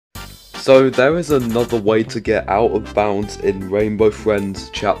So there is another way to get out of bounds in Rainbow Friends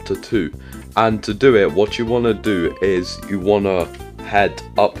Chapter 2. And to do it, what you want to do is you want to head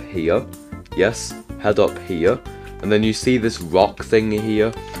up here. Yes, head up here. And then you see this rock thing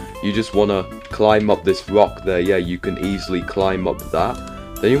here. You just want to climb up this rock there. Yeah, you can easily climb up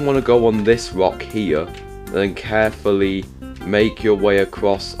that. Then you want to go on this rock here. And then carefully make your way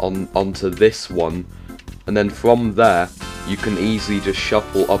across onto this one. And then from there, you can easily just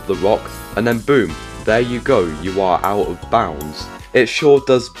shuffle up the rock, and then boom, there you go, you are out of bounds. It sure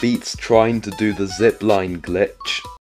does beats trying to do the zipline glitch.